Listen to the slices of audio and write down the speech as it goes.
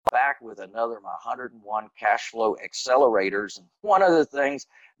back with another of my 101 cash flow accelerators. And one of the things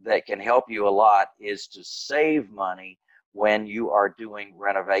that can help you a lot is to save money when you are doing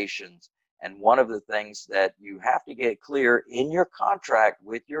renovations. And one of the things that you have to get clear in your contract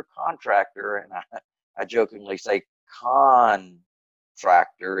with your contractor, and I jokingly say contractor,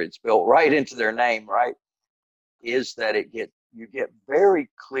 it's built right into their name, right? Is that you get very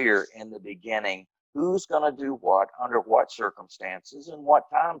clear in the beginning who's going to do what under what circumstances and what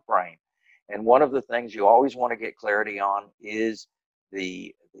time frame. And one of the things you always want to get clarity on is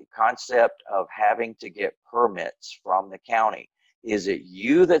the concept of having to get permits from the county. Is it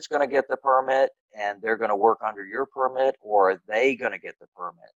you that's going to get the permit and they're going to work under your permit, or are they going to get the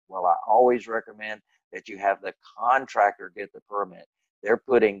permit? Well, I always recommend that you have the contractor get the permit. They're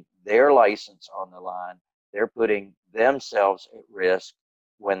putting their license on the line. They're putting themselves at risk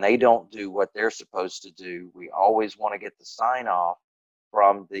when they don't do what they're supposed to do. We always want to get the sign off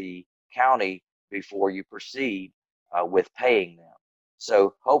from the county before you proceed with paying them.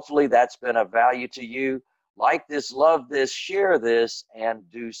 So hopefully that's been of value to you. Like this, love this, share this, and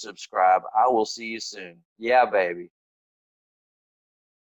do subscribe. I will see you soon. Yeah, baby.